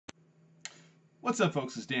What's up,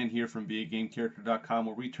 folks? It's Dan here from BeAGameCharacter.com,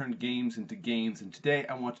 where we turn games into gains. And today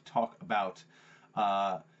I want to talk about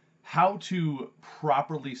how to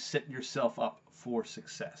properly set yourself up for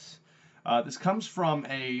success. This comes from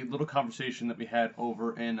a little conversation that we had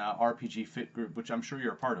over in RPG Fit Group, which I'm sure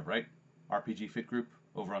you're a part of, right? RPG Fit Group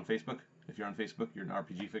over on Facebook. If you're on Facebook, you're an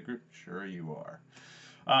RPG Fit Group. Sure you are.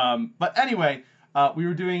 But anyway, we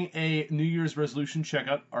were doing a New Year's resolution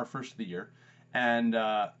checkup, our first of the year. And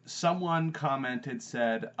someone commented,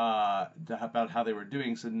 said about how they were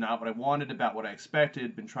doing, said not what I wanted, about what I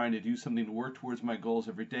expected, been trying to do something to work towards my goals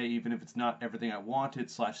every day, even if it's not everything I wanted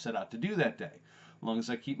 / set out to do that day. As long as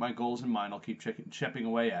I keep my goals in mind, I'll keep chipping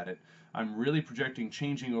away at it. I'm really projecting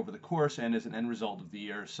changing over the course, and as an end result of the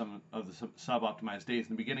year, some of the sub-optimized days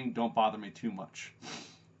in the beginning don't bother me too much.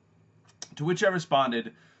 To which I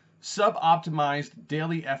responded, sub-optimized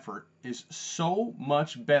daily effort is so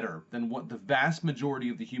much better than what the vast majority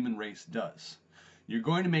of the human race does. You're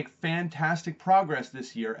going to make fantastic progress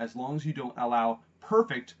this year as long as you don't allow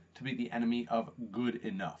perfect to be the enemy of good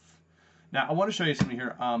enough. Now, I want to show you something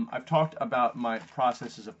here. I've talked about my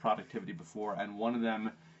processes of productivity before, and one of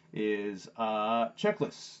them is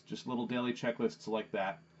checklists, just little daily checklists like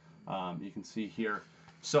that. You can see here.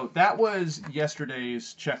 So that was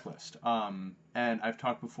yesterday's checklist. And I've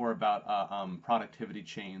talked before about productivity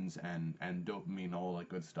chains and dopamine, all that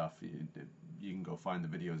good stuff. You can go find the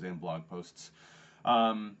videos and blog posts.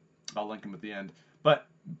 I'll link them at the end. But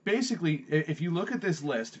basically, if you look at this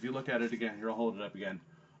list, if you look at it again, here, I'll hold it up again.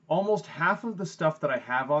 Almost half of the stuff that I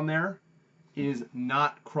have on there is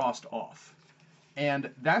not crossed off.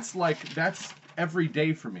 And that's every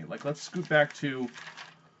day for me. Like, let's scoot back to...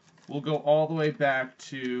 We'll go all the way back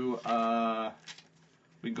to,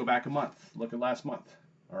 we can go back a month. Look at last month,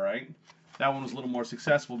 all right? That one was a little more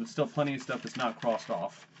successful, but still plenty of stuff that's not crossed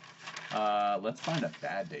off. Let's find a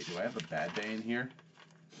bad day. Do I have a bad day in here?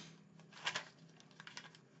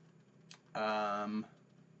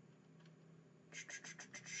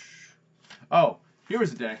 Oh, here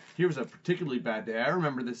was a day. Here was a particularly bad day. I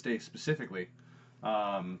remember this day specifically.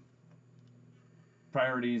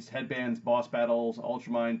 Priorities, headbands, boss battles,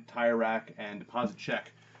 ultramind, tire rack, and deposit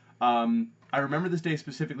check. I remember this day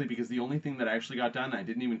specifically because the only thing that I actually got done, I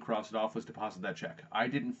didn't even cross it off, was deposit that check. I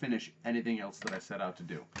didn't finish anything else that I set out to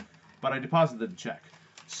do. But I deposited the check.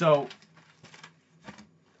 So,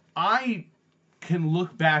 I can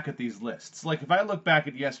look back at these lists. Like, if I look back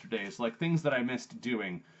at yesterday's, like things that I missed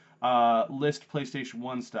doing, list PlayStation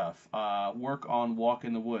 1 stuff, work on Walk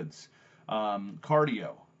in the Woods,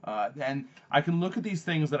 cardio, and I can look at these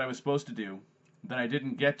things that I was supposed to do that I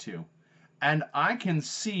didn't get to, and I can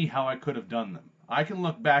see how I could have done them. I can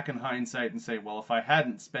look back in hindsight and say, well, if I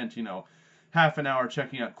hadn't spent, half an hour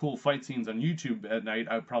checking out cool fight scenes on YouTube at night,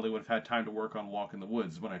 I probably would have had time to work on Walk in the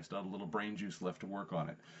Woods when I still had a little brain juice left to work on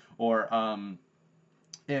it. Or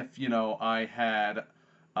if, I had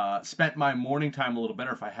spent my morning time a little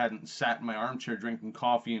better, if I hadn't sat in my armchair drinking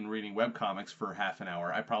coffee and reading webcomics for half an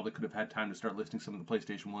hour, I probably could have had time to start listing some of the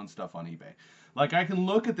PlayStation 1 stuff on eBay. Like, I can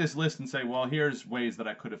look at this list and say, well, here's ways that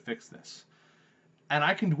I could have fixed this. And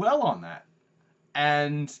I can dwell on that.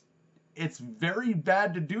 And it's very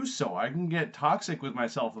bad to do so. I can get toxic with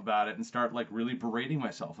myself about it and start, really berating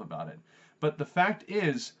myself about it. But the fact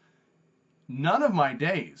is, none of my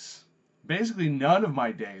days... Basically, none of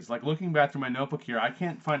my days, like looking back through my notebook here, I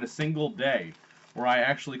can't find a single day where I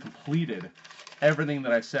actually completed everything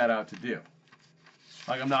that I set out to do.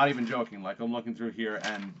 Like, I'm not even joking. Like, I'm looking through here,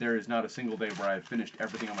 and there is not a single day where I've finished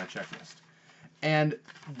everything on my checklist. And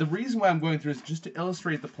the reason why I'm going through is just to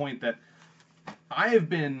illustrate the point that I have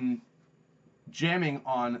been jamming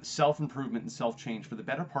on self-improvement and self-change for the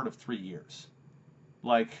better part of 3 years.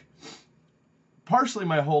 Like... Partially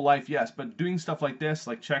my whole life, yes, but doing stuff like this,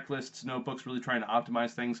 like checklists, notebooks, really trying to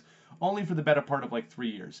optimize things, only for the better part of 3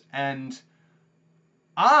 years. And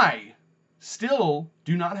I still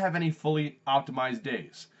do not have any fully optimized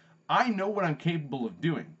days. I know what I'm capable of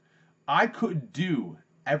doing. I could do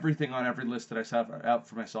everything on every list that I set out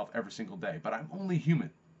for myself every single day, but I'm only human.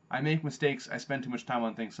 I make mistakes, I spend too much time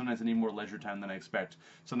on things, sometimes I need more leisure time than I expect,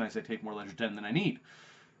 sometimes I take more leisure time than I need.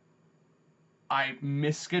 I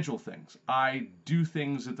misschedule things. I do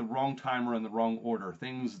things at the wrong time or in the wrong order.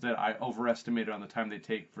 Things that I overestimated on the time they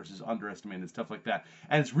take versus underestimated, stuff like that.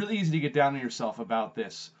 And it's really easy to get down on yourself about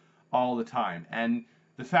this all the time. And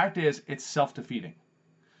the fact is, it's self-defeating.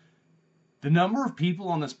 The number of people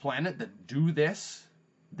on this planet that do this,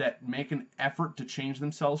 that make an effort to change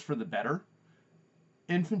themselves for the better,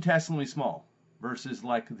 infinitesimally small versus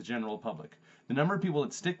the general public. The number of people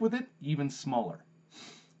that stick with it, even smaller.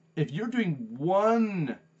 If you're doing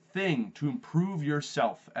one thing to improve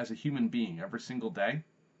yourself as a human being every single day,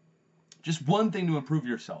 just one thing to improve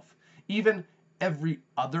yourself, even every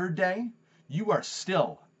other day, you are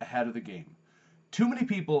still ahead of the game. Too many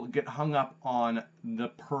people get hung up on the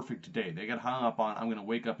perfect day. They get hung up on, I'm going to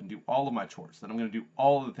wake up and do all of my chores. Then I'm going to do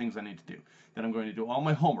all of the things I need to do. Then I'm going to do all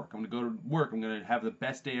my homework. I'm going to go to work. I'm going to have the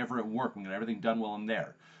best day ever at work. I'm going to have everything done while I'm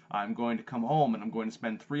there. I'm going to come home and I'm going to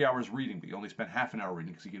spend 3 hours reading, but you only spend half an hour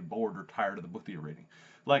reading because you get bored or tired of the book that you're reading.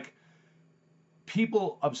 Like,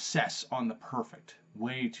 people obsess on the perfect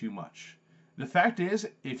way too much. The fact is,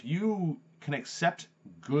 if you can accept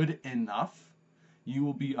good enough, you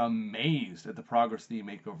will be amazed at the progress that you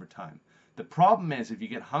make over time. The problem is, if you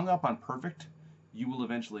get hung up on perfect, you will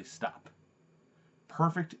eventually stop.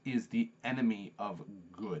 Perfect is the enemy of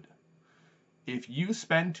good. If you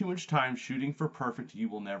spend too much time shooting for perfect, you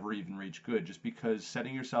will never even reach good, just because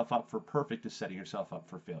setting yourself up for perfect is setting yourself up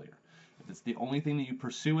for failure. If it's the only thing that you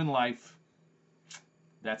pursue in life,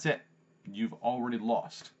 that's it. You've already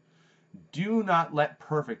lost. Do not let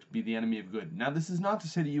perfect be the enemy of good. Now, this is not to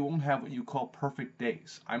say that you won't have what you call perfect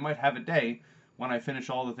days. I might have a day when I finish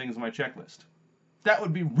all the things on my checklist. That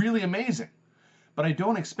would be really amazing. But I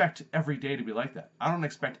don't expect every day to be like that. I don't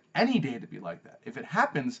expect any day to be like that. If it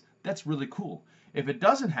happens, that's really cool. If it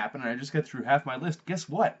doesn't happen and I just get through half my list, guess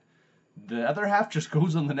what? The other half just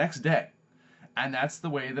goes on the next day. And that's the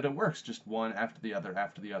way that it works, just one after the other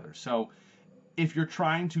after the other. So if you're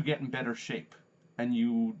trying to get in better shape and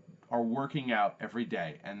you are working out every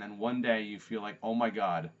day, and then one day you feel like, oh my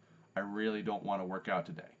God, I really don't want to work out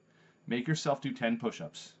today. Make yourself do 10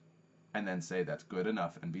 push-ups, and then say that's good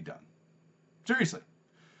enough and be done. Seriously.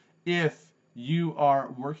 If you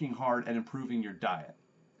are working hard at improving your diet,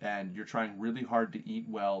 and you're trying really hard to eat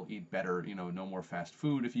well, eat better, no more fast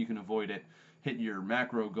food if you can avoid it, hit your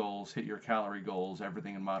macro goals, hit your calorie goals,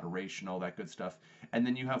 everything in moderation, all that good stuff, and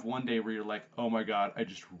then you have one day where you're like, oh my God, I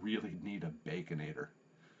just really need a Baconator.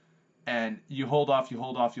 And you hold off,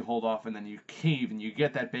 and then you cave and you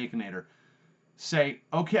get that Baconator. Say,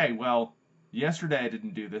 okay, well, yesterday I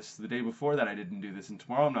didn't do this, the day before that I didn't do this, and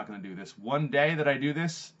tomorrow I'm not going to do this. One day that I do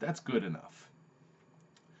this, that's good enough.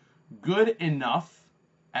 Good enough,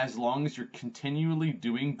 as long as you're continually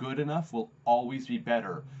doing good enough, will always be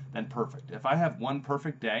better than perfect. If I have one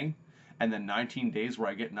perfect day and then 19 days where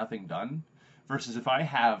I get nothing done, versus if I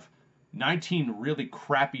have 19 really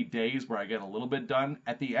crappy days where I get a little bit done,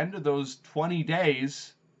 at the end of those 20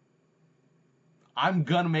 days, I'm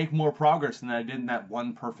going to make more progress than I did in that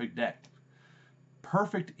one perfect day.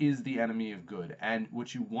 Perfect is the enemy of good, and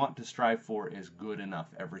what you want to strive for is good enough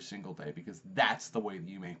every single day, because that's the way that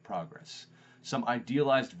you make progress. Some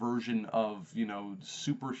idealized version of,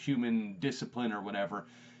 superhuman discipline or whatever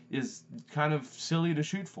is kind of silly to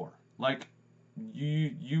shoot for. Like,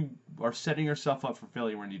 you are setting yourself up for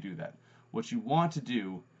failure when you do that. What you want to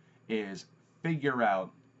do is figure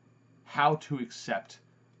out how to accept,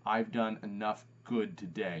 I've done enough good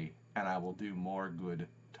today and I will do more good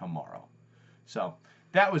tomorrow. So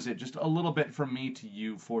that was it. Just a little bit from me to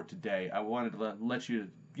you for today. I wanted to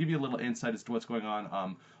give you a little insight as to what's going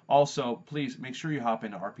on. Also, please make sure you hop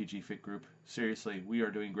into RPG Fit Group. Seriously, we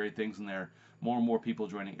are doing great things in there. More and more people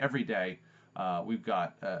joining every day. We've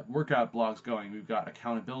got workout blogs going. We've got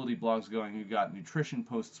accountability blogs going. We've got nutrition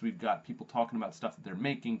posts. We've got people talking about stuff that they're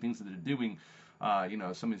making, things that they're doing.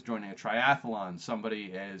 Somebody's joining a triathlon.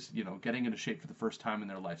 Somebody is, getting into shape for the first time in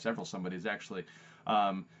their life. Several somebodies, actually.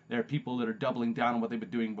 There are people that are doubling down on what they've been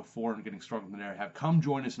doing before and getting stronger than they ever have. Come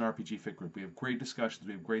join us in RPG Fit Group. We have great discussions.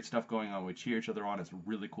 We have great stuff going on. We cheer each other on. It's a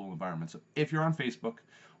really cool environment. So if you're on Facebook,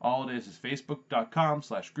 all it is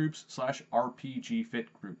facebook.com/groups/RPG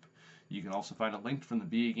Fit Group. You can also find it linked from the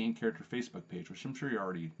Be a Game Character Facebook page, which I'm sure you're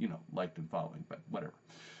already, liked and following, but whatever.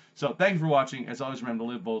 So thank you for watching. As always, remember to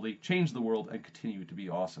live boldly, change the world, and continue to be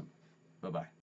awesome. Bye-bye.